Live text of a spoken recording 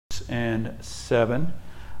and 7.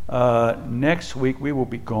 Next week we will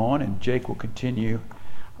be gone, and Jake will continue.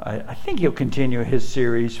 I think he'll continue his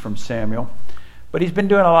series from Samuel. But he's been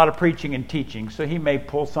doing a lot of preaching and teaching, so he may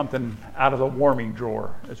pull something out of the warming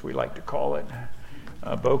drawer, as we like to call it.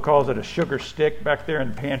 Bo calls it a sugar stick back there in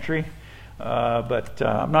the pantry. But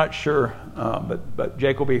I'm not sure. But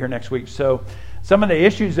Jake will be here next week. So some of the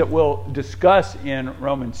issues that we'll discuss in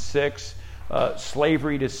Romans 6,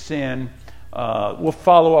 slavery to sin, we'll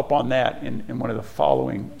follow up on that in one of the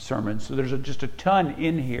following sermons. So there's just a ton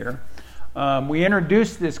in here. We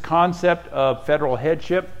introduced this concept of federal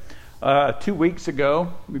headship 2 weeks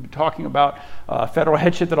ago. We've been talking about federal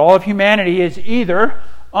headship, that all of humanity is either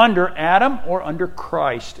under Adam or under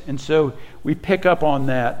Christ. And so we pick up on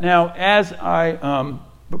that. Now, as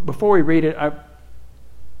before we read it,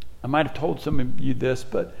 I might have told some of you this,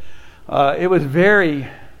 but it was very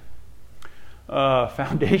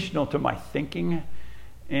foundational to my thinking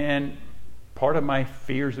and part of my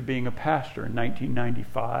fears of being a pastor. In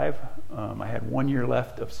 1995, I had 1 year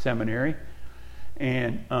left of seminary.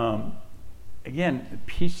 And again,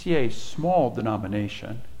 PCA, small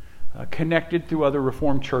denomination, connected through other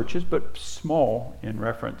Reformed churches, but small in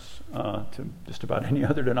reference to just about any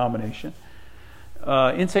other denomination.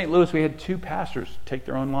 In St. Louis, we had 2 pastors take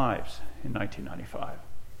their own lives in 1995.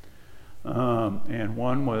 And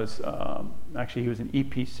one was, actually he was an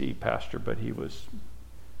EPC pastor, but he was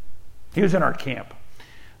in our camp.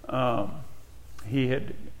 He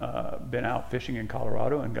had been out fishing in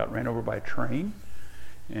Colorado and got ran over by a train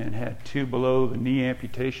and had 2 below-the-knee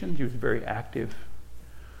amputations. He was a very active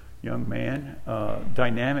young man,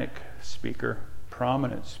 dynamic speaker,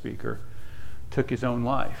 prominent speaker, took his own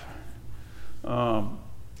life. And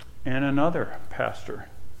another pastor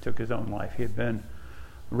took his own life. He had been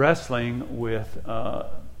wrestling with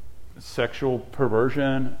sexual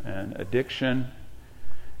perversion and addiction,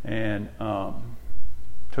 and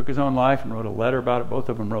took his own life and wrote a letter about it. Both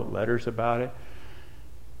of them wrote letters about it.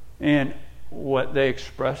 And what they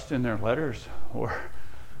expressed in their letters were,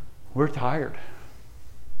 we're tired.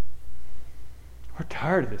 We're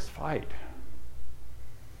tired of this fight.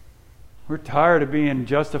 We're tired of being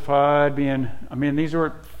justified, these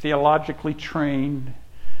were theologically trained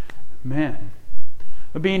men,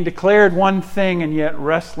 of being declared one thing and yet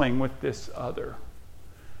wrestling with this other.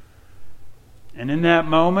 And in that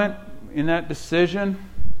moment, in that decision,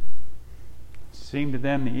 it seemed to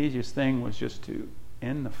them the easiest thing was just to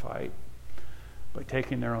end the fight by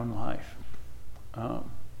taking their own life.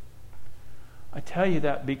 I tell you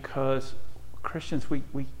that because Christians, we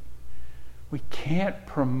can't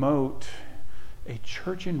promote a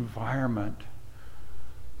church environment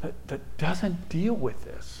that doesn't deal with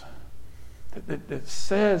this. That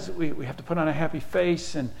says we have to put on a happy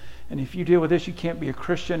face, and if you deal with this, you can't be a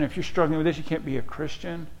Christian. If you're struggling with this, you can't be a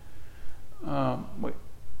Christian.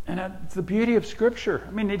 And that's the beauty of Scripture.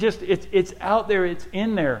 It's out there, it's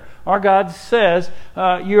in there. Our God says,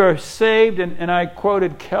 you are saved, and I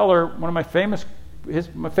quoted Keller, one of my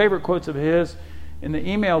favorite quotes of his in the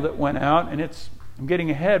email that went out, and I'm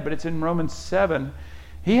getting ahead, but it's in Romans 7.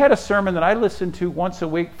 He had a sermon that I listened to once a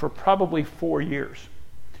week for probably 4 years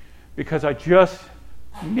because I just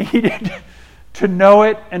needed to know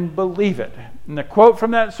it and believe it. And the quote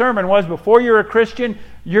from that sermon was, before you're a Christian,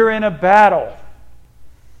 you're in a battle.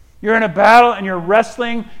 You're in a battle and you're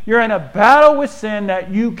wrestling. You're in a battle with sin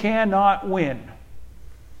that you cannot win.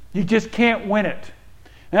 You just can't win it.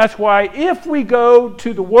 And that's why if we go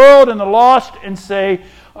to the world and the lost and say,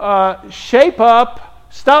 shape up,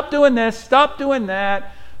 stop doing this, stop doing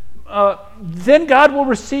that, then God will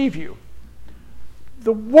receive you.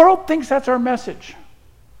 The world thinks that's our message.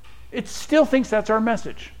 It still thinks that's our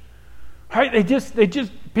message. Right? They just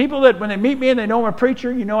people that when they meet me and they know I'm a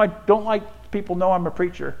preacher, I don't like people know I'm a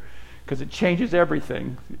preacher because it changes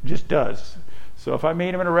everything. It just does. So if I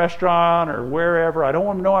meet them in a restaurant or wherever, I don't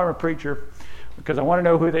want them to know I'm a preacher because I want to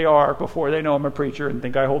know who they are before they know I'm a preacher and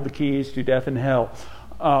think I hold the keys to death and hell.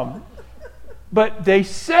 But they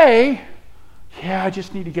say, I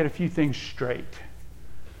just need to get a few things straight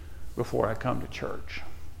before I come to church.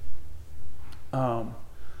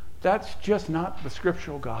 That's just not the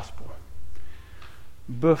scriptural gospel.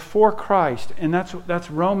 Before Christ, and that's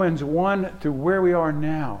Romans 1 through where we are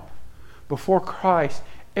now. Before Christ,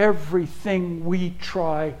 everything we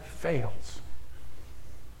try fails.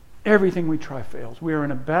 Everything we try fails. We are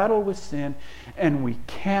in a battle with sin, and we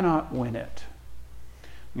cannot win it.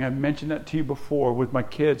 And I've mentioned that to you before with my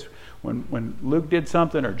kids. When Luke did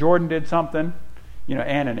something or Jordan did something,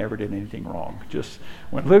 Anna never did anything wrong. Just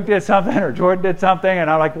when Luke did something or Jordan did something, and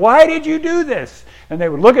I'm like, why did you do this? And they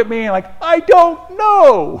would look at me and I don't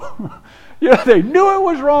know. They knew it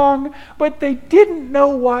was wrong, but they didn't know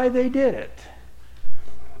why they did it.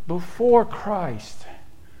 Before Christ,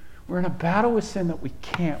 we're in a battle with sin that we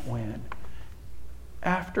can't win.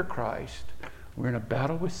 After Christ, we're in a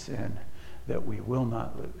battle with sin that we will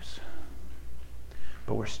not lose.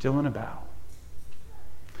 But we're still in a battle.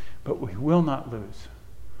 But we will not lose.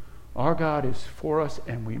 Our God is for us,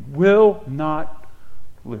 and we will not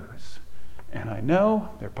lose. And I know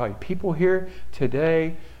there are probably people here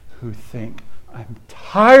today who think, I'm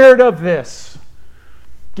tired of this.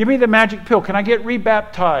 Give me the magic pill. Can I get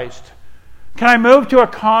rebaptized? Can I move to a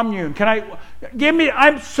commune?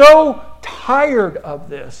 I'm so tired of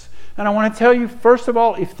this. And I want to tell you, first of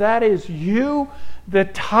all, if that is you, the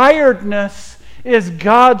tiredness is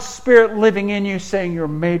God's Spirit living in you saying you're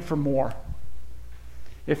made for more.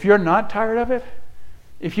 If you're not tired of it,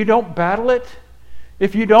 if you don't battle it,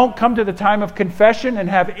 if you don't come to the time of confession and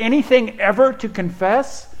have anything ever to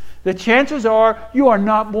confess, the chances are you are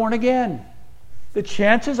not born again. The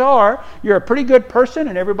chances are you're a pretty good person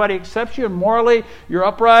and everybody accepts you and morally you're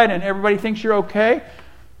upright and everybody thinks you're okay.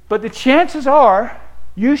 But the chances are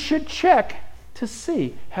you should check to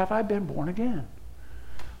see, have I been born again?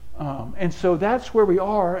 And so that's where we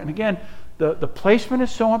are. And again, the placement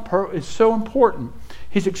is so important.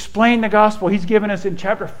 He's explained the gospel. He's given us in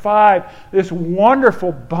chapter 5 this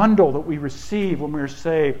wonderful bundle that we receive when we are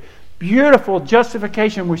saved. Beautiful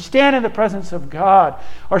justification. We stand in the presence of God.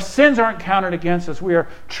 Our sins aren't counted against us. We are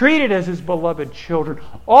treated as His beloved children.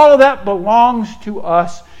 All of that belongs to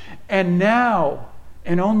us. And now,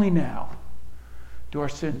 and only now, do our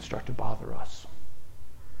sins start to bother us.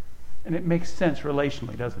 And it makes sense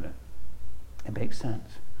relationally, doesn't it? It makes sense.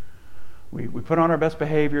 We put on our best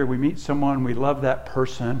behavior. We meet someone. We love that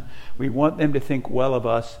person. We want them to think well of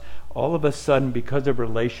us. All of a sudden, because of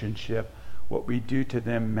relationship, what we do to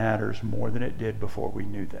them matters more than it did before we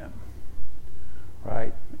knew them.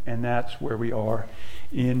 Right? And that's where we are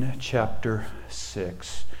in chapter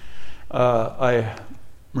 6. I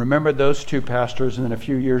remember those two pastors, and then a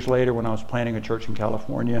few years later when I was planting a church in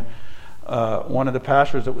California, one of the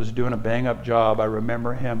pastors that was doing a bang-up job, I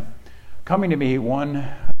remember him coming to me one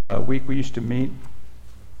week we used to meet,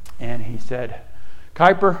 and he said,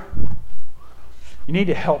 Kuiper, you need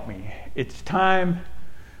to help me. It's time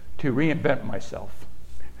to reinvent myself.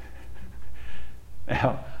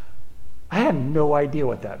 Now, I had no idea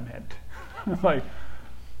what that meant. I'm like,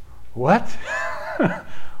 what?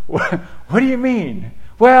 What do you mean?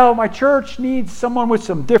 Well, my church needs someone with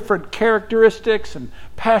some different characteristics and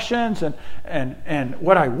passions and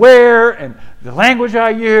what I wear and the language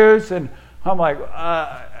I use. And I'm like,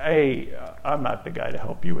 I'm not the guy to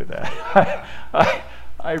help you with that.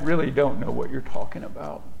 I really don't know what you're talking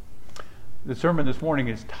about. The sermon this morning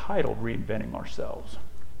is titled Reinventing Ourselves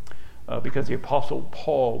because the Apostle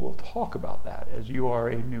Paul will talk about that. As you are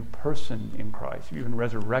a new person in Christ, you've been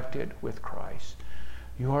resurrected with Christ.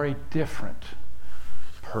 You are a different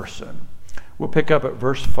person. We'll pick up at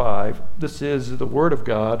verse 5. This is the Word of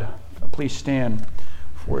God. Please stand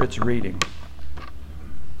for its reading.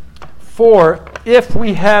 For if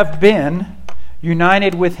we have been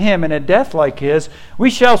united with Him in a death like His, we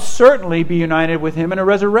shall certainly be united with Him in a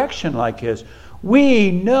resurrection like His.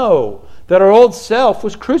 We know that our old self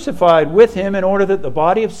was crucified with Him in order that the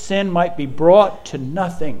body of sin might be brought to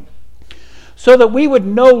nothing, so that we would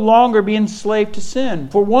no longer be enslaved to sin.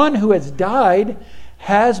 For one who has died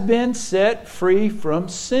has been set free from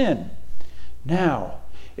sin. Now,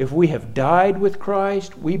 if we have died with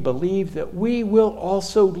Christ, we believe that we will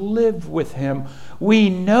also live with Him. We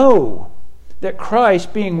know that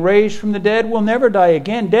Christ, being raised from the dead, will never die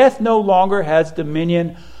again. Death no longer has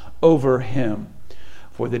dominion over Him.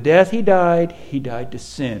 For the death He died to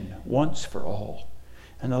sin once for all.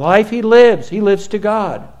 And the life He lives to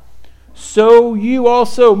God. So you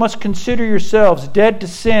also must consider yourselves dead to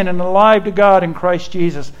sin and alive to God in Christ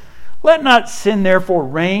Jesus. Let not sin therefore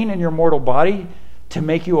reign in your mortal body to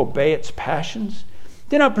make you obey its passions.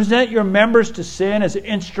 Do not present your members to sin as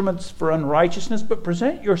instruments for unrighteousness, but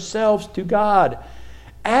present yourselves to God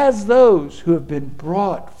as those who have been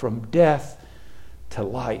brought from death to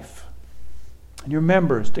life, and your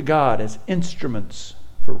members to God as instruments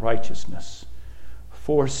for righteousness.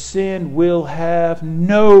 For sin will have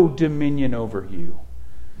no dominion over you,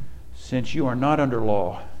 since you are not under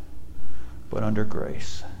law, but under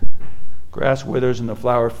grace. Grass withers and the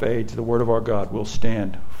flower fades. The word of our God will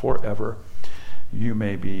stand forever. You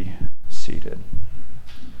may be seated.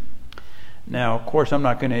 Now, of course, I'm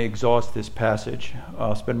not going to exhaust this passage.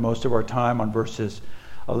 I'll spend most of our time on verses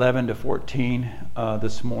 11 to 14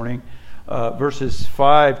 this morning. Verses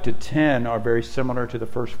 5 to 10 are very similar to the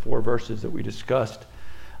first 4 verses that we discussed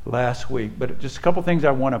last week. But just a couple things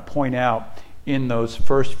I want to point out in those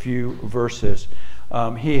first few verses.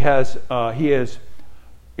 He is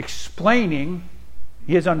explaining,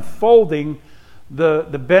 he is unfolding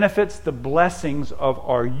the benefits, the blessings of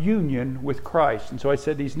our union with Christ. And so I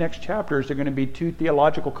said these next chapters are going to be two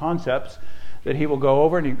theological concepts that he will go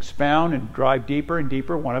over and expound and drive deeper and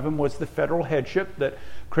deeper. One of them was the federal headship, that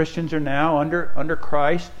Christians are now under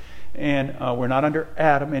Christ, and we're not under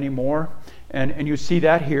Adam anymore. And you see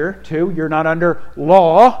that here too. You're not under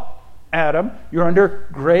law, Adam. You're under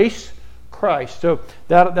grace, Christ. So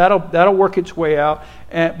that'll work its way out.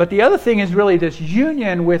 But the other thing is really this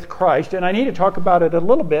union with Christ, and I need to talk about it a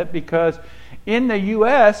little bit because in the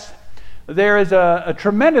U.S. there is a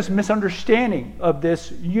tremendous misunderstanding of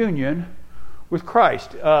this union with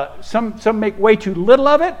Christ. Some make way too little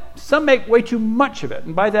of it. Some make way too much of it.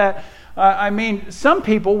 And by that, I mean some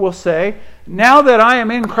people will say, now that I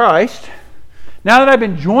am in Christ, now that I've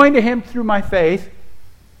been joined to Him through my faith,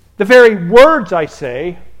 the very words I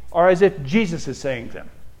say are as if Jesus is saying them.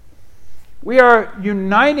 We are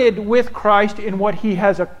united with Christ in what He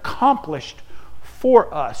has accomplished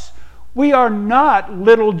for us. We are not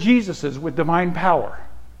little Jesuses with divine power.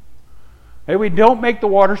 Okay, we don't make the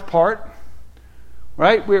waters part.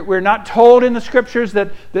 Right? We're not told in the Scriptures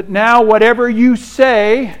that now whatever you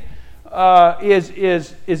say is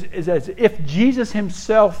as if Jesus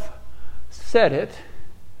Himself said it.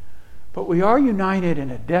 But we are united in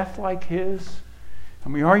a death like His,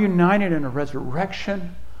 and we are united in a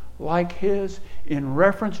resurrection like His. In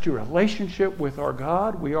reference to relationship with our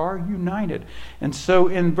God, we are united. And so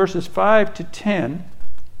in verses 5 to 10,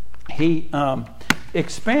 he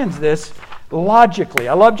expands this logically.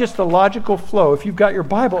 I love just the logical flow. If you've got your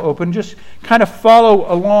Bible open, just kind of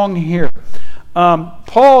follow along here.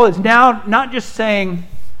 Paul is now not just saying,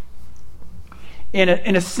 in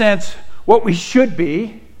a sense, what we should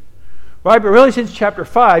be, right? But really, since chapter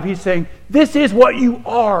 5, he's saying, this is what you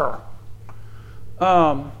are.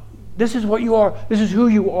 This is what you are. This is who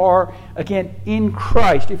you are, again, in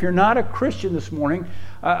Christ. If you're not a Christian this morning,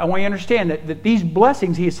 I want you to understand that these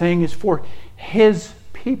blessings, he is saying, is for His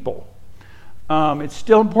people. It's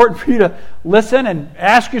still important for you to listen and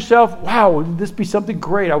ask yourself, wow, would this be something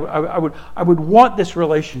great? I would want this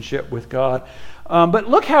relationship with God. But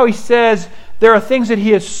look how he says there are things that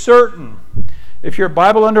he is certain. If you're a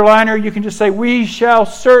Bible underliner, you can just say, we shall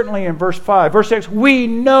certainly in verse 5. Verse 6, we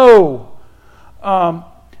know.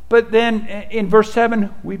 But then in verse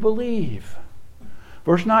 7, we believe.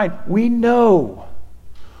 Verse 9, we know.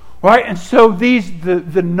 Right? And so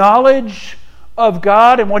the knowledge of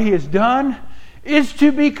God and what He has done is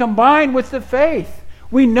to be combined with the faith.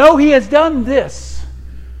 We know He has done this.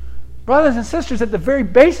 Brothers and sisters, at the very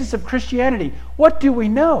basis of Christianity, what do we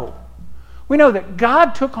know? We know that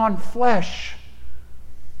God took on flesh.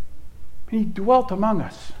 He dwelt among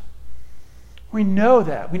us. We know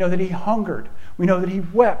that. We know that He hungered. We know that He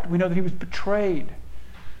wept. We know that He was betrayed.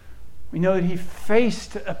 We know that He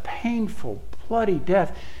faced a painful, bloody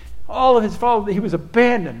death. All of His followers, He was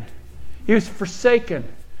abandoned. He was forsaken.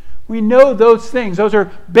 We know those things. Those are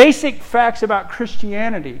basic facts about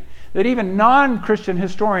Christianity that even non-Christian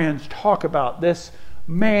historians talk about, this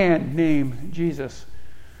man named Jesus.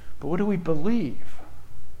 But what do we believe?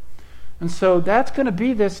 And so that's going to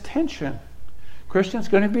be this tension. Christians,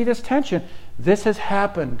 going to be this tension. This has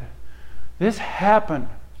happened. This happened.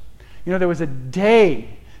 You know, there was a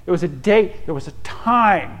day, there was a date, there was a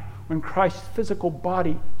time when Christ's physical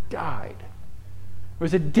body died. There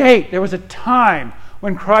was a date, there was a time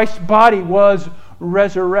when Christ's body was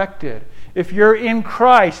resurrected. If you're in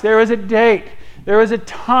Christ, there is a date, there is a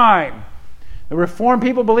time. The Reformed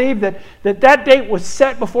people believe that date was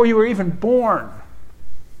set before you were even born.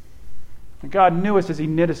 And God knew us as He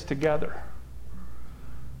knit us together.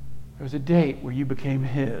 There was a date where you became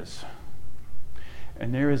His.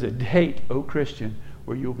 And there is a date, O Christian,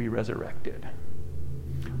 where you'll be resurrected.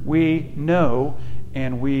 We know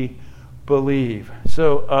and we believe.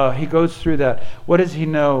 So he goes through that. What does he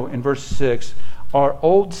know in verse 6? Our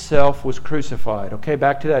old self was crucified. Okay,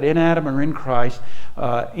 back to that. In Adam or in Christ.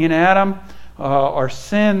 In Adam, our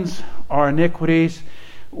sins, our iniquities,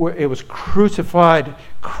 it was crucified.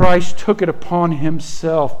 Christ took it upon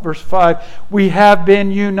Himself. Verse 5, we have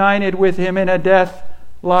been united with Him in a death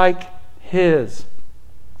like His.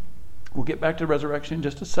 We'll get back to the resurrection in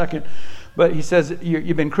just a second. But he says,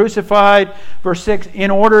 you've been crucified. Verse 6,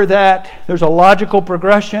 in order that, there's a logical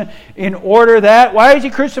progression. In order that, why is He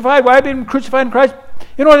crucified? Why have you been crucified in Christ?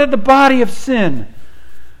 In order that the body of sin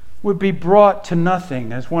would be brought to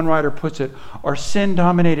nothing. As one writer puts it, our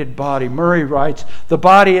sin-dominated body. Murray writes, the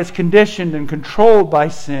body is conditioned and controlled by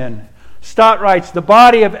sin. Stott writes, the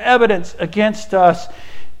body of evidence against us.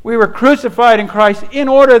 We were crucified in Christ in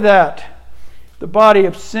order that the body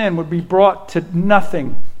of sin would be brought to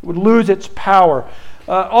nothing. It would lose its power.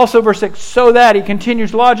 Also verse 6, so that, he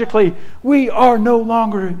continues logically, we are no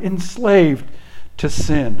longer enslaved to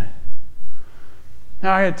sin.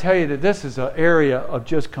 Now I got to tell you that this is an area of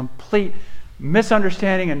just complete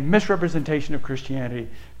misunderstanding and misrepresentation of Christianity.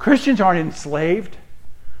 Christians aren't enslaved.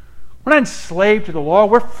 We're not enslaved to the law.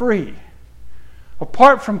 We're free.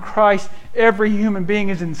 Apart from Christ, every human being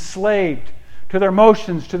is enslaved to their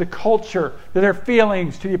emotions, to the culture, to their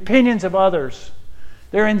feelings, to the opinions of others.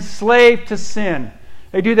 They're enslaved to sin.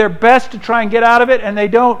 They do their best to try and get out of it, and they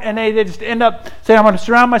don't, and they just end up saying, I'm going to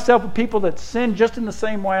surround myself with people that sin just in the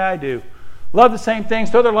same way I do. Love the same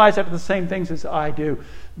things, throw their lives after the same things as I do.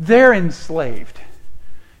 They're enslaved.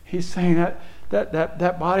 He's saying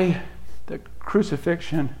that body, the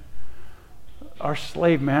crucifixion, our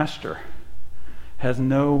slave master has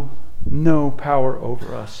no power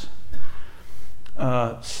over us.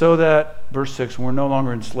 So that, verse 6, we're no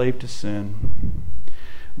longer enslaved to sin.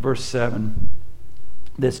 Verse 7,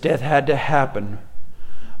 this death had to happen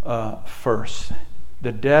first.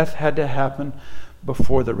 The death had to happen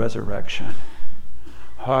before the resurrection.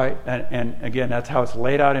 All right, and again, that's how it's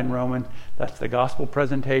laid out in Romans. That's the gospel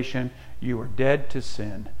presentation. You were dead to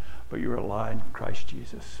sin, but you were alive in Christ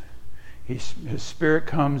Jesus. His Spirit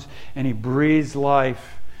comes and He breathes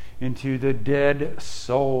life into the dead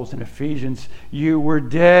souls. In Ephesians, you were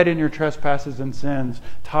dead in your trespasses and sins.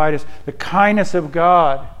 Titus, the kindness of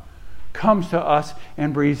God comes to us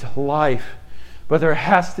and breathes life. But there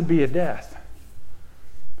has to be a death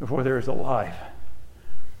before there is a life.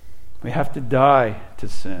 We have to die to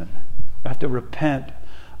sin. We have to repent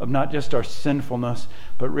of not just our sinfulness,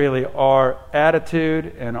 but really our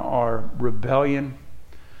attitude and our rebellion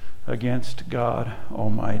against God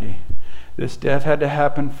Almighty. This death had to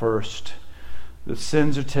happen first. The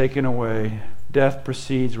sins are taken away. Death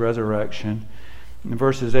precedes resurrection. In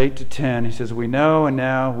verses 8 to 10, he says, we know and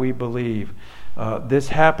now we believe. This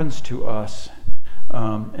happens to us,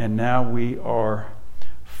 and now we are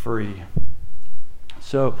free.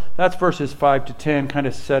 So that's verses 5 to 10, kind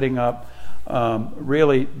of setting up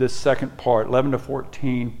really the second part, 11 to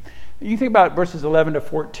 14. You think about verses 11 to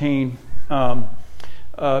 14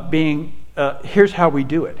 being, here's how we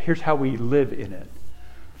do it. Here's how we live in it.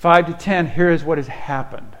 5 to 10, here is what has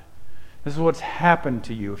happened. This is what's happened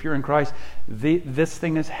to you. If you're in Christ, this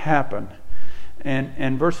thing has happened.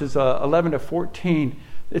 And verses 11 to 14,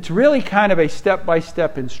 it's really kind of a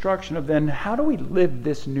step-by-step instruction of then how do we live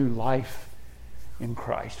this new life in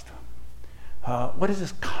Christ? What does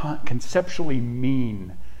this conceptually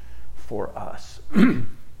mean for us?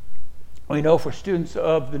 We know for students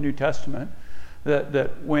of the New Testament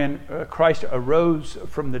that when Christ arose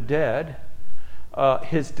from the dead,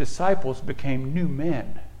 His disciples became new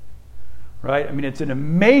men. Right? I mean, it's an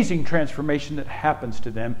amazing transformation that happens to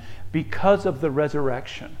them because of the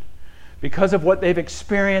resurrection. Because of what they've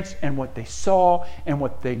experienced and what they saw and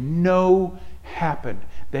what they know happened.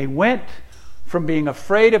 They went from being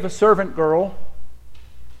afraid of a servant girl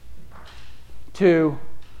to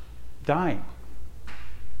dying,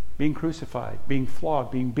 being crucified, being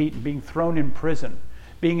flogged, being beaten, being thrown in prison,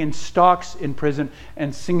 being in stocks in prison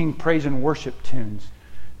and singing praise and worship tunes.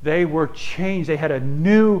 They were changed. They had a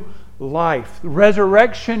new life.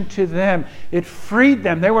 Resurrection to them, it freed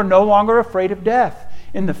them. They were no longer afraid of death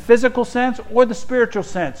in the physical sense or the spiritual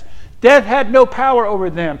sense. Death had no power over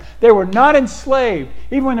them. They were not enslaved.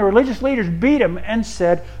 Even when the religious leaders beat them and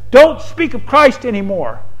said, don't speak of Christ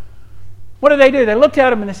anymore. What did they do? They looked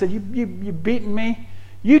at him and they said, you've beaten me.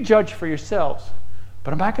 You judge for yourselves.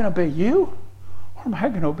 But am I going to obey you or am I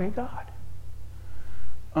going to obey God?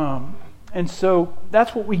 And so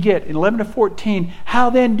that's what we get in 11 to 14. How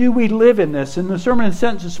then do we live in this? And the sermon and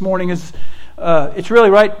sentence this morning is, it's really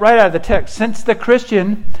right out of the text. Since the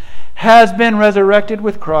Christian has been resurrected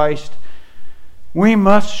with Christ, we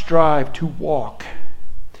must strive to walk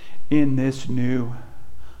in this new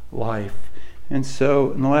life. And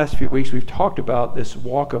so in the last few weeks we've talked about this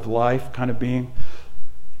walk of life kind of being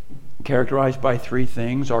characterized by three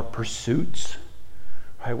things. Our pursuits.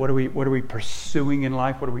 Right, what are we pursuing in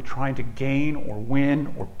life? What are we trying to gain or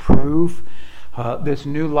win or prove? This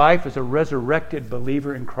new life as a resurrected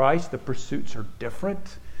believer in Christ, the pursuits are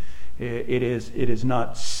different. It is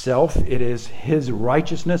not self. It is His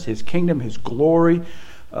righteousness, His kingdom, His glory.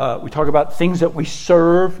 We talk about things that we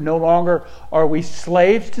serve. No longer are we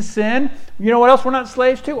slaves to sin. You know what else we're not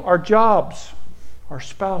slaves to? Our jobs, our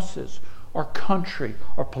spouses, our country,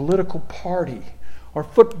 our political party, our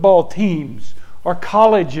football teams, our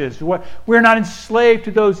colleges. We're not enslaved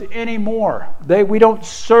to those anymore. We don't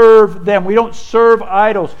serve them. We don't serve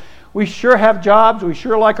idols. We sure have jobs. We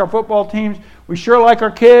sure like our football teams. We sure like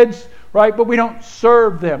our kids, right? But we don't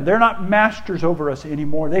serve them. They're not masters over us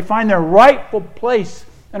anymore. They find their rightful place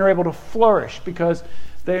and are able to flourish because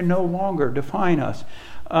they no longer define us.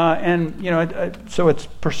 So it's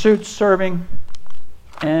pursuit, serving,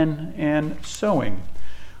 and sowing.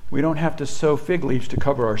 We don't have to sow fig leaves to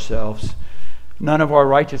cover ourselves. None of our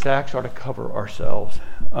righteous acts are to cover ourselves,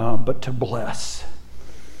 but to bless.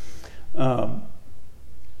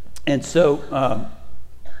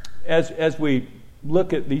 As we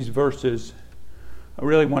look at these verses, I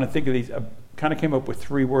really want to think of these. I kind of came up with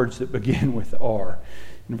 3 words that begin with R.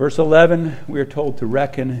 In verse 11, we are told to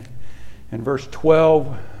reckon. In verse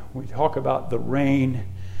 12, we talk about the rain.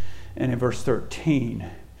 And in verse 13,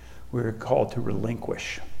 we're called to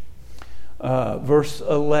relinquish. Verse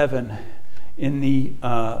 11, in the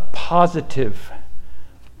positive,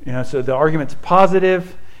 so the argument's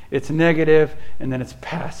positive, it's negative, and then it's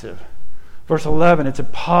passive. Verse 11, it's a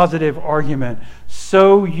positive argument.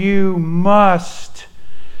 So you must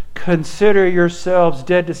consider yourselves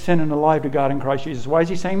dead to sin and alive to God in Christ Jesus. Why is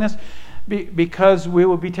he saying this? Because we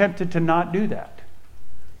will be tempted to not do that.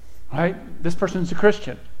 Right? This person's a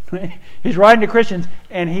Christian. He's writing to Christians,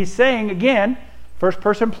 and he's saying again, first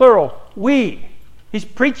person plural, we. He's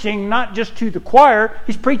preaching not just to the choir,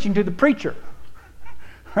 he's preaching to the preacher.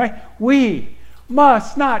 Right? We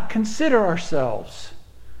must not consider ourselves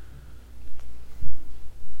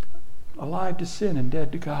alive to sin and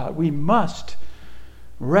dead to God. We must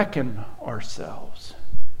reckon ourselves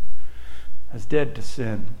as dead to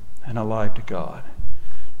sin and alive to God.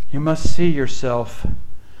 You must see yourself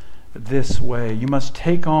this way. You must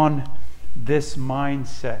take on this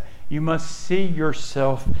mindset. You must see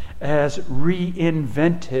yourself as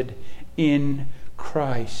reinvented in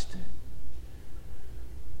Christ.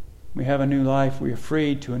 We have a new life. We are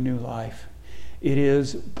freed to a new life. It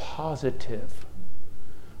is positive.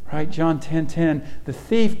 Right? John 10:10. The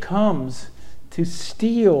thief comes to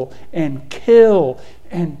steal and kill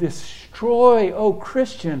and destroy. Oh,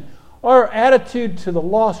 Christian, our attitude to the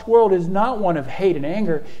lost world is not one of hate and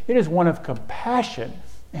anger. It is one of compassion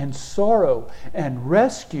and sorrow and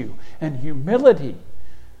rescue and humility.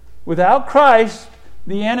 Without Christ,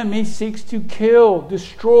 the enemy seeks to kill,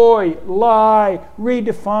 destroy, lie,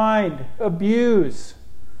 redefine, abuse.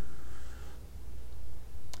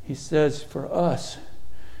 He says for us,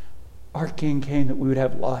 our King came that we would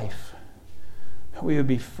have life, that we would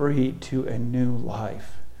be freed to a new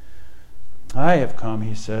life. I have come,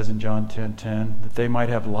 he says in John 10:10, that they might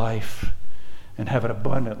have life and have it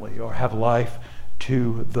abundantly, or have life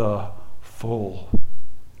to the full.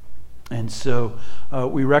 And so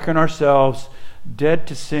we reckon ourselves dead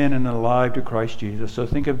to sin and alive to Christ Jesus. So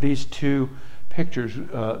think of these 2 pictures.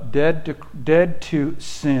 Dead to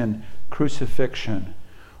sin, crucifixion.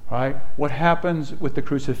 Right? What happens with the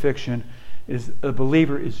crucifixion is a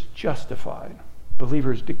believer is justified. A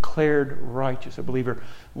believer is declared righteous. A believer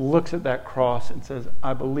looks at that cross and says,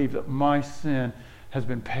 I believe that my sin has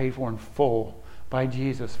been paid for in full by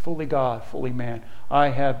Jesus, fully God, fully man. I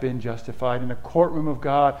have been justified. In the courtroom of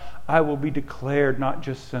God, I will be declared not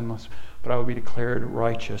just sinless, but I will be declared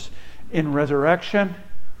righteous. In resurrection,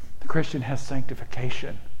 the Christian has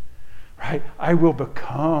sanctification. Right? I will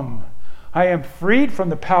become. I am freed from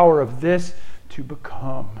the power of this to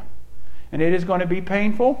become. And it is going to be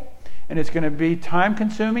painful, and it's going to be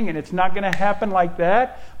time-consuming, and it's not going to happen like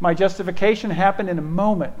that. My justification happened in a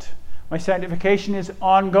moment. My sanctification is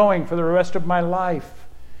ongoing for the rest of my life.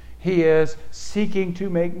 He is seeking to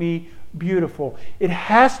make me beautiful. It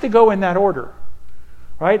has to go in that order.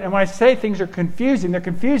 Right? And when I say things are confusing, they're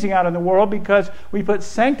confusing out in the world because we put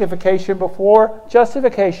sanctification before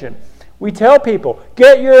justification. We tell people,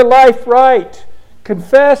 get your life right.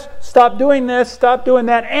 Confess, stop doing this, stop doing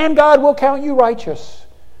that, and God will count you righteous.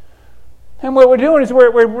 And what we're doing is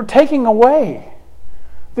we're taking away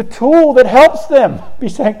the tool that helps them be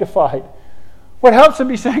sanctified. What helps them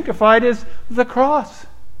be sanctified is the cross.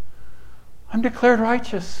 I'm declared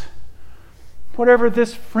righteous. Whatever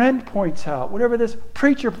this friend points out, whatever this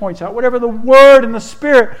preacher points out, whatever the Word and the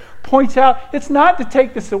Spirit points out, it's not to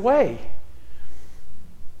take this away.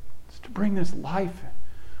 It's to bring this life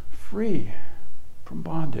free from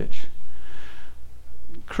bondage.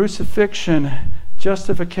 Crucifixion,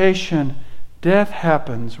 justification, death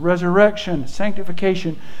happens, resurrection,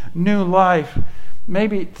 sanctification, new life.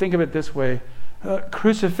 Maybe think of it this way.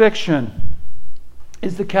 Crucifixion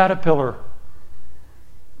is the caterpillar.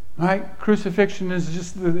 Right? Crucifixion is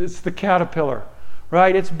just it's the caterpillar.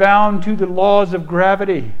 Right? It's bound to the laws of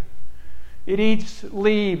gravity. It eats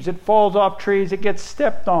leaves. It falls off trees. It gets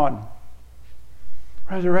stepped on.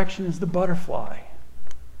 Resurrection is the butterfly.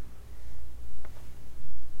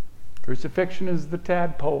 Crucifixion is the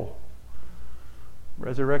tadpole.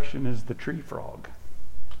 Resurrection is the tree frog.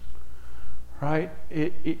 Right?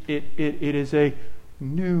 It is a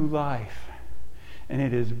new life. And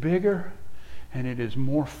it is bigger and it is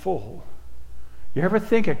more full. You ever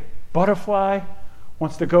think a butterfly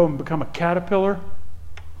wants to go and become a caterpillar?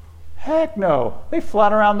 Heck no. They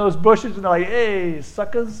flat around those bushes and they're like, hey,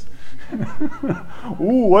 suckers.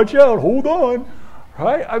 Ooh, watch out, hold on.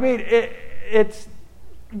 Right? I mean, it's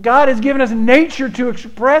God has given us nature to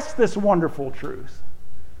express this wonderful truth.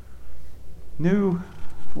 New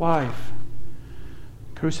life.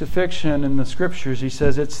 Crucifixion in the scriptures, he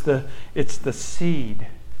says it's the seed.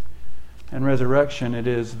 And resurrection, it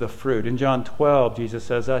is the fruit. In John 12, Jesus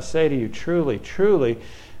says, I say to you, truly, truly,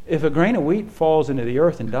 if a grain of wheat falls into the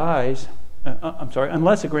earth and dies,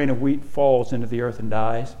 unless a grain of wheat falls into the earth and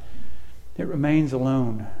dies, it remains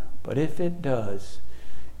alone. But if it does,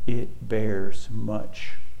 it bears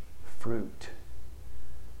much fruit.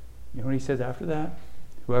 You know what he says after that?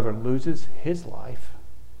 Whoever loses his life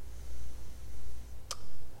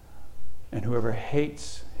and whoever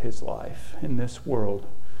hates his life in this world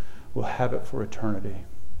will have it for eternity.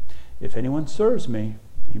 If anyone serves me,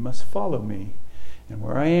 he must follow me. And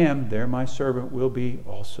where I am, there my servant will be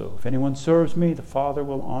also. If anyone serves me, the Father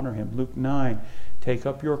will honor him. Luke 9, take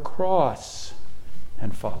up your cross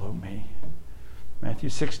and follow me. Matthew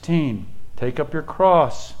 16, take up your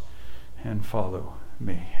cross and follow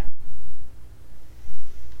me.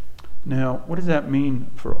 Now, what does that mean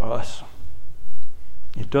for us?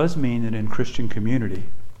 It does mean that in Christian community,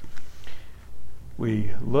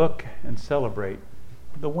 we look and celebrate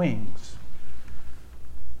the wings.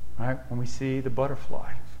 Right? When we see the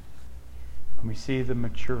butterfly, when we see the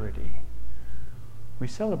maturity, we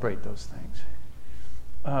celebrate those things.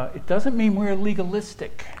 It doesn't mean we're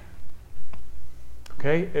legalistic.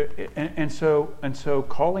 Okay? And so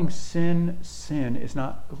calling sin is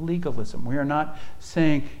not legalism. We are not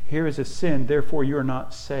saying, here is a sin, therefore you're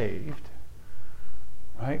not saved.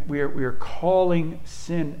 Right? We are calling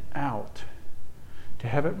sin out, to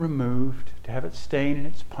have it removed, to have it stain in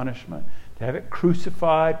its punishment, to have it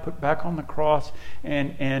crucified, put back on the cross,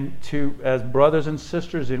 and to, as brothers and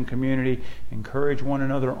sisters in community, encourage one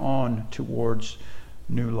another on towards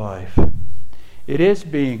new life. It is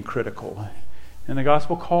being critical, and the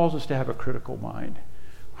gospel calls us to have a critical mind.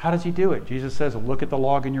 How does he do it? Jesus says, look at the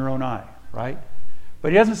log in your own eye, right?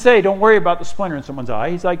 But he doesn't say, don't worry about the splinter in someone's eye.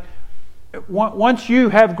 He's like, once you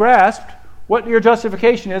have grasped what your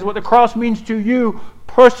justification is, what the cross means to you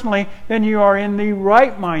personally, then you are in the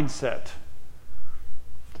right mindset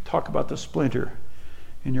to talk about the splinter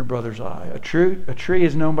in your brother's eye. A tree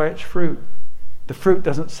is known by its fruit. The fruit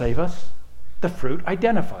doesn't save us. The fruit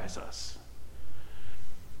identifies us.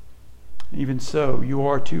 Even so, you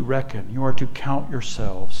are to reckon, you are to count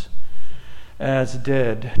yourselves as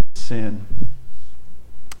dead to sin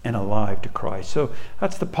and alive to Christ. So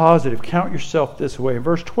that's the positive. Count yourself this way. In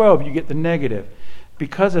verse 12, you get the negative.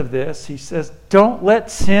 Because of this, he says, don't let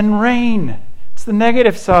sin reign. It's the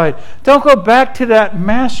negative side. Don't go back to that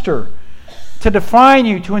master to define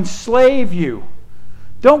you, to enslave you.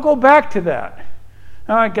 Don't go back to that.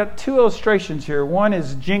 Now, I got two illustrations here. One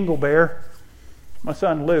is Jingle Bear. My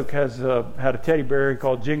son Luke has had a teddy bear he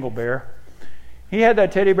called Jingle Bear. He had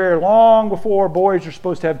that teddy bear long before boys are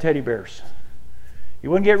supposed to have teddy bears. He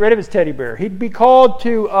wouldn't get rid of his teddy bear. He'd be called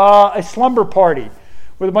to a slumber party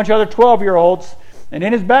with a bunch of other 12-year-olds, and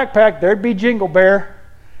in his backpack there'd be Jingle Bear.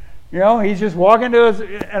 You know, he's just walking to his...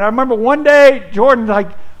 And I remember one day Jordan's like,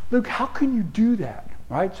 Luke, how can you do that?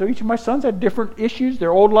 Right? So each of my sons had different issues,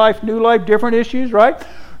 their old life, new life, different issues, right?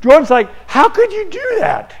 Jordan's like, how could you do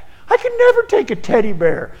that? I could never take a teddy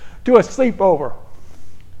bear to a sleepover.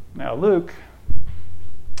 Now Luke,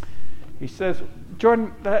 he says,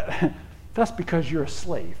 Jordan, that's because you're a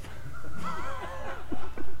slave.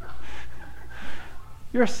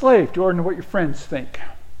 You're a slave, Jordan, to what your friends think.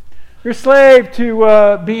 You're a slave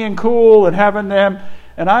to being cool and having them,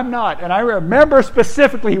 and I'm not. And I remember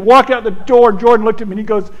specifically, he walked out the door, and Jordan looked at me and he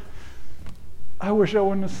goes, I wish I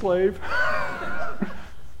wasn't a slave.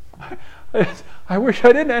 I wish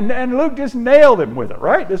I didn't. And Luke just nailed him with it,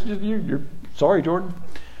 right? This is just you're sorry, Jordan.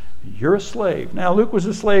 You're a slave. Now, Luke was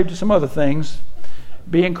a slave to some other things.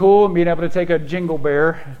 Being cool and being able to take a Jingle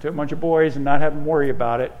Bear to a bunch of boys and not have them worry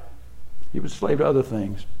about it. He was a slave to other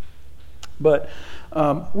things. But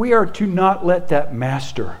we are to not let that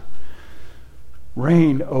master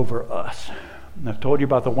reign over us. And I've told you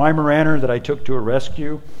about the Weimaraner that I took to a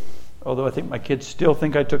rescue although I think my kids still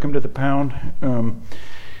think I took him to the pound.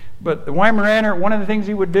 But the Weimaraner, one of the things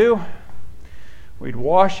he would do, we'd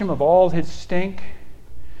wash him of all his stink,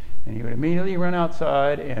 and he would immediately run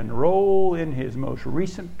outside and roll in his most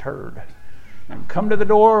recent turd and come to the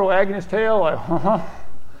door wagging his tail like,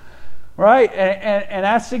 right? And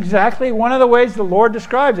that's exactly one of the ways the Lord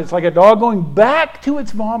describes it. It's like a dog going back to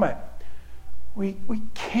its vomit. We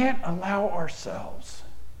can't allow ourselves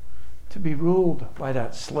to be ruled by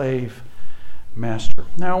that slave master.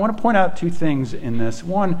 Now, I want to point out two things in this.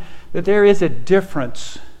 One, that there is a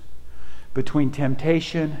difference between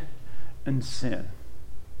temptation and sin.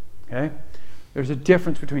 Okay? There's a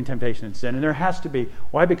difference between temptation and sin, and there has to be.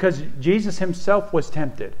 Why? Because Jesus himself was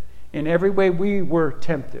tempted. In every way we were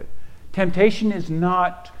tempted. Temptation is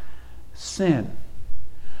not sin.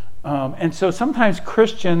 And so sometimes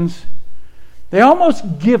Christians, they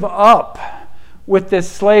almost give up with this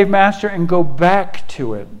slave master and go back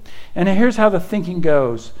to it. And here's how the thinking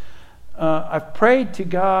goes. I've prayed to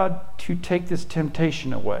God to take this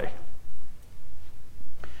temptation away.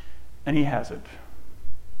 And he hasn't.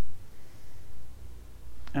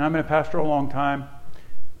 And I've been a pastor a long time,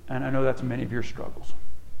 and I know that's many of your struggles.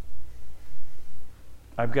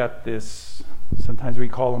 I've got this, sometimes we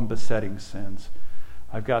call them besetting sins.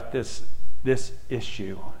 I've got this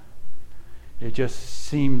issue. It just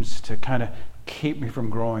seems to kind of keep me from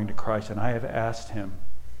growing to Christ, and I have asked him.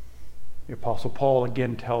 The Apostle Paul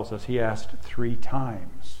again tells us he asked 3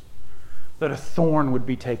 times that a thorn would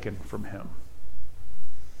be taken from him.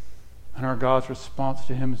 And our God's response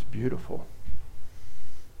to him is beautiful.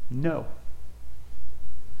 No.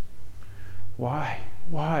 Why?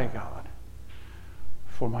 Why, God?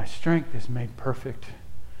 For my strength is made perfect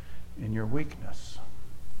in your weakness.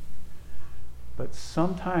 But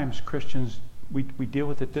sometimes Christians, we deal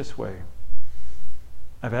with it this way.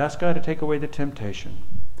 I've asked God to take away the temptation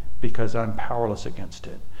because I'm powerless against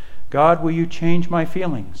it. God, will you change my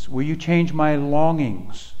feelings? Will you change my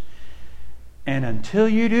longings? And until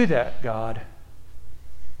you do that, God,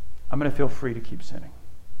 I'm going to feel free to keep sinning.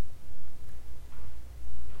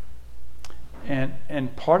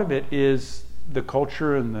 And part of it is the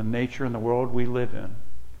culture and the nature and the world we live in,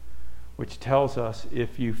 which tells us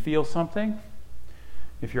if you feel something,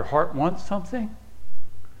 if your heart wants something,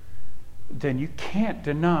 then you can't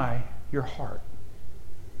deny your heart.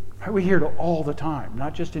 Right? We hear it all the time,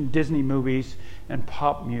 not just in Disney movies and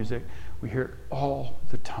pop music. We hear it all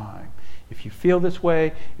the time. If you feel this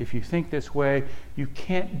way, if you think this way, you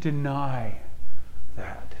can't deny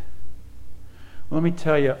that. Let me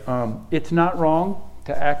tell you, it's not wrong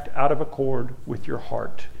to act out of accord with your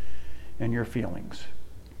heart and your feelings.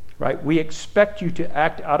 Right? We expect you to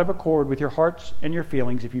act out of accord with your hearts and your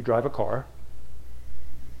feelings if you drive a car.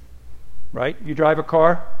 Right? You drive a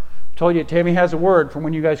car. I told you, Tammy has a word from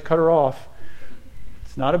when you guys cut her off.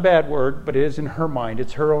 It's not a bad word, but it is in her mind.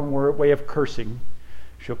 It's her own way of cursing.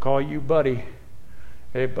 She'll call you buddy.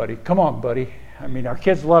 Hey, buddy. Come on, buddy. I mean, our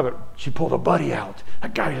kids love it. She pulled a buddy out.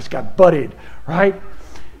 That guy just got buddied, right?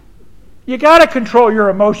 You got to control your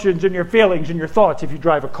emotions and your feelings and your thoughts if you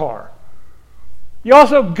drive a car. You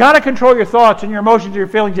also got to control your thoughts and your emotions and your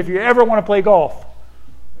feelings if you ever want to play golf.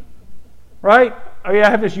 Right? I mean, I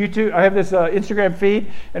have this Instagram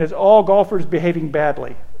feed, and it's all golfers behaving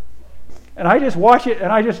badly. And I just watch it,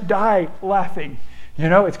 and I just die laughing. You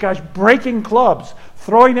know, it's guys breaking clubs,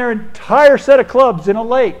 throwing their entire set of clubs in a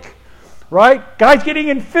lake. Right? Guys getting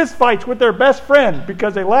in fist fights with their best friend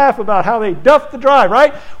because they laugh about how they duffed the drive,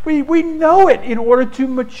 right? We know it. In order to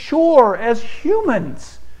mature as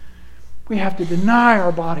humans, we have to deny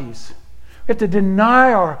our bodies. We have to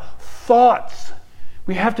deny our thoughts.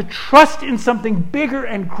 We have to trust in something bigger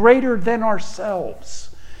and greater than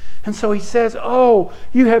ourselves. And so he says, oh,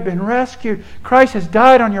 you have been rescued. Christ has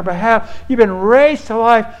died on your behalf. You've been raised to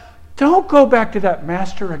life. Don't go back to that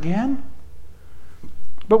master again.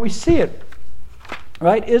 But we see it,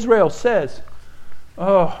 right? Israel says,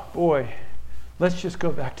 oh boy, let's just go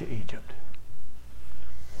back to Egypt.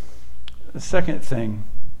 The second thing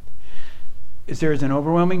is there is an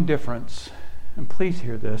overwhelming difference, and please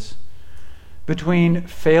hear this, between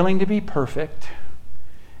failing to be perfect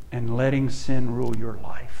and letting sin rule your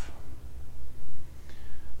life.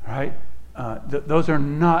 Right? Those are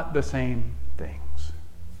not the same things.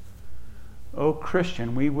 Oh,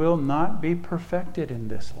 Christian, we will not be perfected in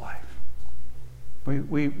this life.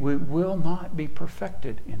 We will not be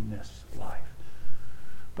perfected in this life.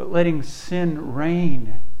 But letting sin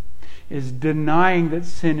reign is denying that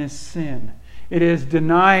sin is sin. It is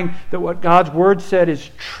denying that what God's Word said is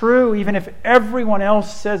true, even if everyone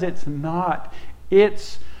else says it's not.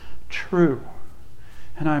 It's true.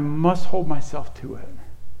 And I must hold myself to it.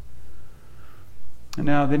 And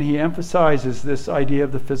now then he emphasizes this idea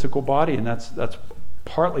of the physical body, and that's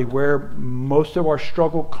partly where most of our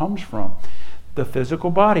struggle comes from. The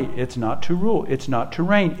physical body, it's not to rule, it's not to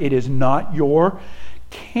reign, it is not your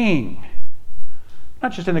king.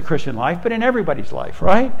 Not just in the Christian life, but in everybody's life,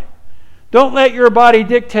 right? Don't let your body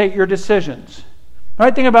dictate your decisions.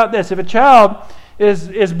 Right? Think about this. If a child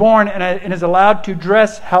is born and is allowed to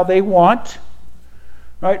dress how they want,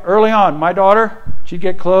 right? Early on, my daughter, she'd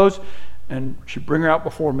get clothes and she'd bring her out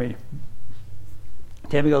before me.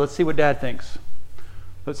 Tammy go, let's see what Dad thinks.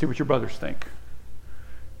 Let's see what your brothers think.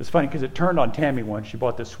 It's funny because it turned on Tammy once. She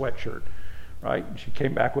bought this sweatshirt, right? And she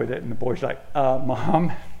came back with it, and the boy's like,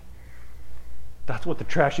 Mom, that's what the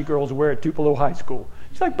trashy girls wear at Tupelo High School.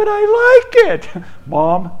 She's like, but I like it.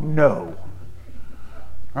 Mom, no.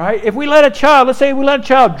 Right? If we let a child, let's say we let a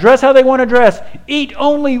child dress how they want to dress, eat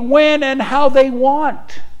only when and how they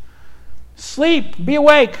want, sleep, be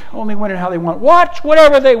awake only when and how they want, watch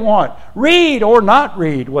whatever they want, read or not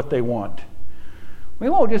read what they want, we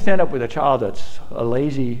won't just end up with a child that's a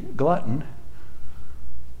lazy glutton,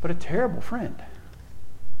 but a terrible friend,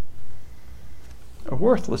 a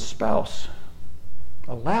worthless spouse,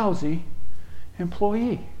 a lousy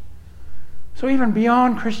employee. So even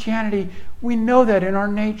beyond Christianity, we know that in our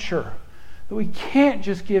nature, that we can't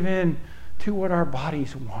just give in to what our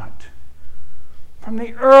bodies want. From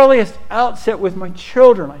the earliest outset with my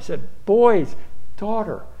children, I said, boys,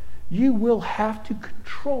 daughter, you will have to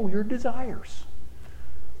control your desires.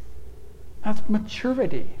 That's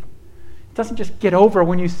maturity. It doesn't just get over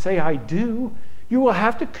when you say, I do. You will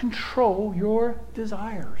have to control your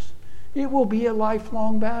desires. It will be a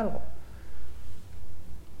lifelong battle.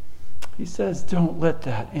 He says, don't let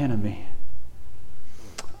that enemy.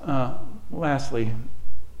 Lastly,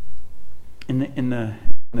 in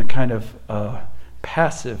the kind of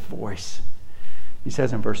passive voice, he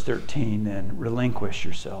says in verse 13, then relinquish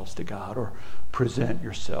yourselves to God, or present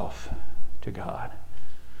yourself to God.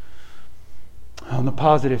 On the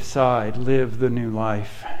positive side, live the new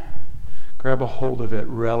life. Grab a hold of it,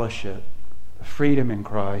 relish it. The freedom in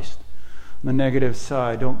Christ. On the negative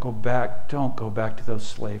side, don't go back to those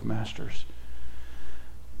slave masters.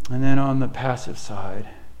 And then on the passive side,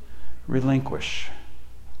 relinquish.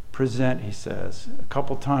 Present, he says, a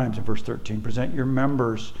couple times in verse 13. Present your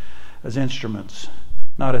members as instruments,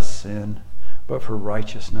 not as sin, but for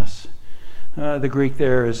righteousness. The Greek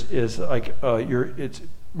there is like it's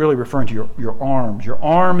really referring to your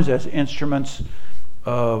arms as instruments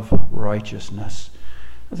of righteousness.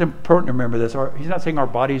 It's important to remember this. He's not saying our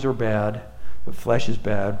bodies are bad, the flesh is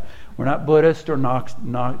bad. We're not Buddhists or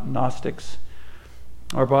Gnostics.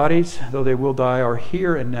 Our bodies, though they will die, are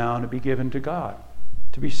here and now to be given to God,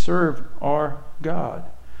 to be served our God.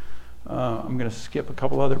 I'm going to skip a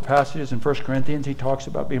couple other passages. In 1 Corinthians, he talks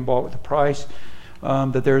about being bought with a price,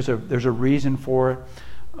 that there's a reason for it.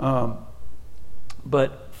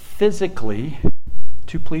 But physically,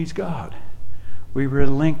 to please God, we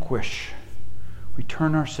relinquish. We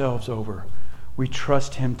turn ourselves over. We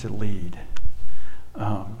trust Him to lead.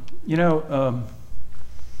 A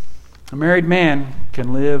married man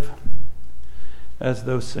can live as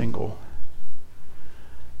though single,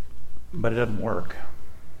 but it doesn't work.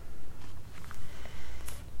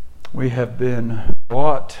 We have been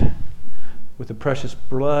bought with the precious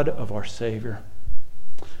blood of our Savior,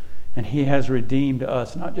 and He has redeemed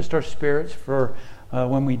us, not just our spirits for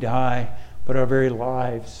when we die, but our very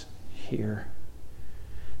lives here.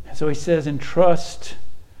 And so he says, entrust,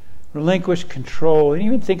 relinquish control. And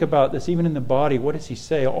even think about this, even in the body, what does he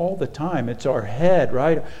say all the time? It's our head,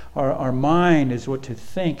 right? Our mind is what to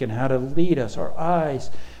think and how to lead us. Our eyes,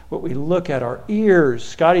 what we look at. Our ears.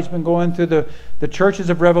 Scotty's been going through the churches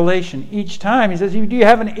of Revelation. Each time he says, do you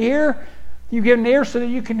have an ear? You get an ear so that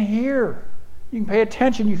you can hear. You can pay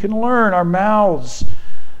attention. You can learn. Our mouths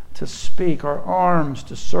to speak. Our arms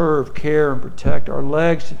to serve, care, and protect. Our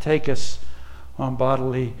legs to take us on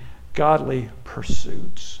bodily, godly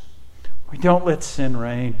pursuits. We don't let sin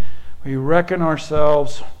reign. We reckon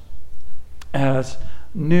ourselves as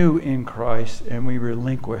new in Christ, and we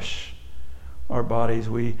relinquish our bodies.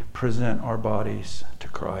 We present our bodies to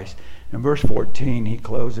Christ. In verse 14, he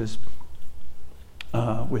closes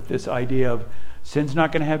with this idea of sin's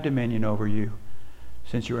not going to have dominion over you,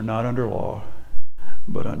 since you are not under law,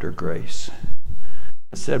 but under grace.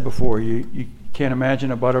 I said before, you can't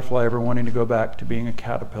imagine a butterfly ever wanting to go back to being a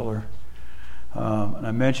caterpillar. And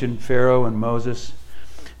I mentioned Pharaoh and Moses,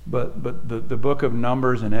 but the book of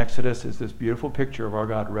Numbers and Exodus is this beautiful picture of our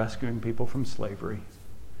God rescuing people from slavery.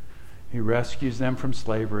 He rescues them from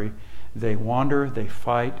slavery. They wander, they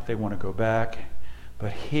fight, they want to go back,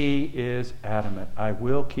 But he is adamant. I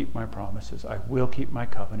will keep my promises. I will keep my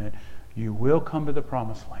covenant. You will come to the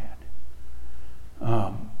promised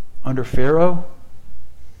land. Under Pharaoh,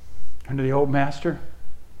 under the old master,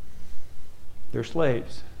 they're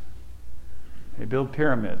slaves. They build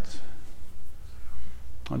pyramids.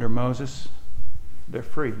 Under Moses, they're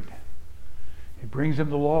freed. He brings them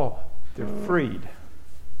the law. They're freed.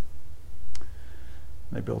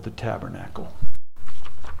 They built a tabernacle.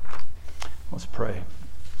 Let's pray.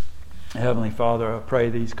 Heavenly Father, I pray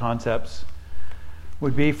these concepts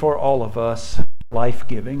would be for all of us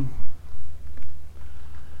life-giving.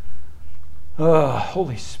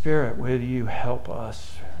 Holy Spirit, will you help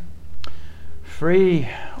us? Free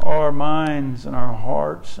our minds and our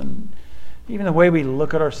hearts and even the way we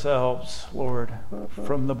look at ourselves, Lord,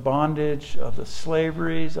 from the bondage of the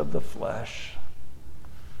slaveries of the flesh.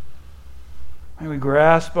 May we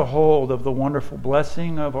grasp a hold of the wonderful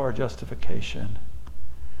blessing of our justification.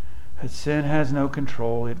 That sin has no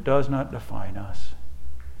control. It does not define us.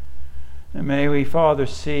 And may we, Father,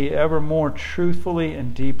 see ever more truthfully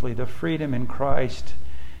and deeply the freedom in Christ.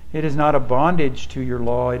 It is not a bondage to your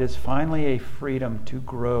law. It is finally a freedom to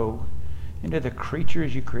grow into the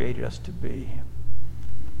creatures you created us to be.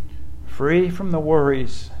 Free from the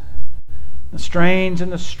worries, the strains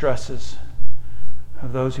and the stresses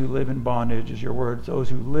of those who live in bondage, is your word, those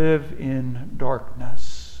who live in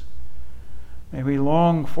darkness. May we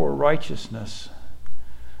long for righteousness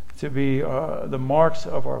to be the marks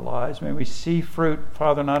of our lives. May we see fruit,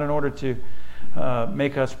 Father, not in order to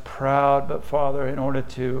make us proud, but Father, in order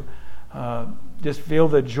to just feel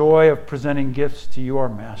the joy of presenting gifts to you, our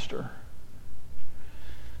Master.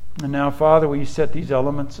 And now, Father, will you set these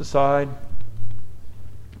elements aside?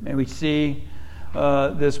 May we see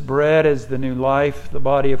this bread as the new life, the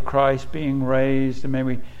body of Christ being raised. And may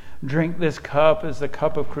we drink this cup as the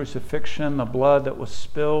cup of crucifixion, the blood that was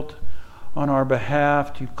spilt on our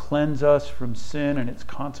behalf to cleanse us from sin and its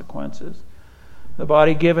consequences. The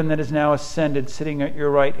body given that is now ascended, sitting at your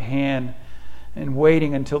right hand and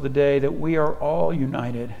waiting until the day that we are all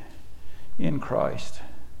united in Christ.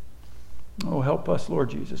 Oh, help us, Lord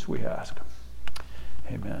Jesus, we ask.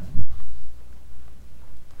 Amen.